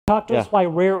talk to us why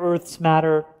rare earths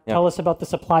matter. Tell us about the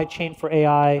supply chain for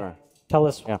AI. Sure. Tell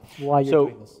us why you're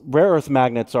doing this. Rare earth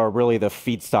magnets are really the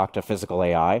feedstock to physical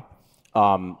AI.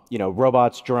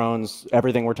 Robots, drones,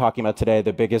 everything we're talking about today,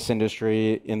 the biggest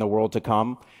industry in the world to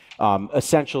come.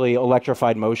 Essentially,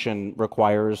 electrified motion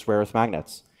requires rare earth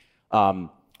magnets.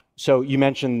 So you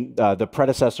mentioned the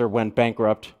predecessor went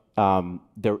bankrupt.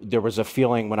 There was a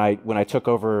feeling when I took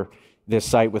over this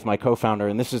site with my co-founder,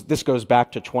 and this goes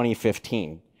back to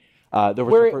 2015.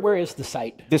 Where is the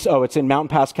site? It's in Mountain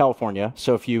Pass, California.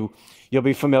 So you'll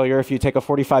be familiar if you take a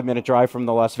 45-minute drive from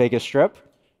the Las Vegas Strip,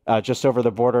 just over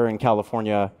the border in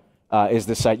California is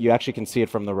the site. You actually can see it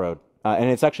from the road. And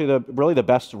it's actually really the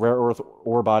best rare earth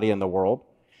ore body in the world.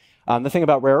 The thing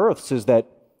about rare earths is that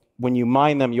when you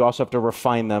mine them, you also have to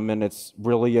refine them, and it's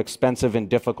really expensive and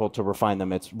difficult to refine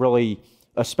them. It's really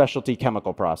a specialty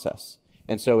chemical process.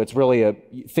 And so it's really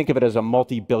think of it as a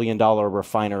multi-billion-dollar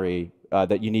refinery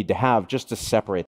that you need to have just to separate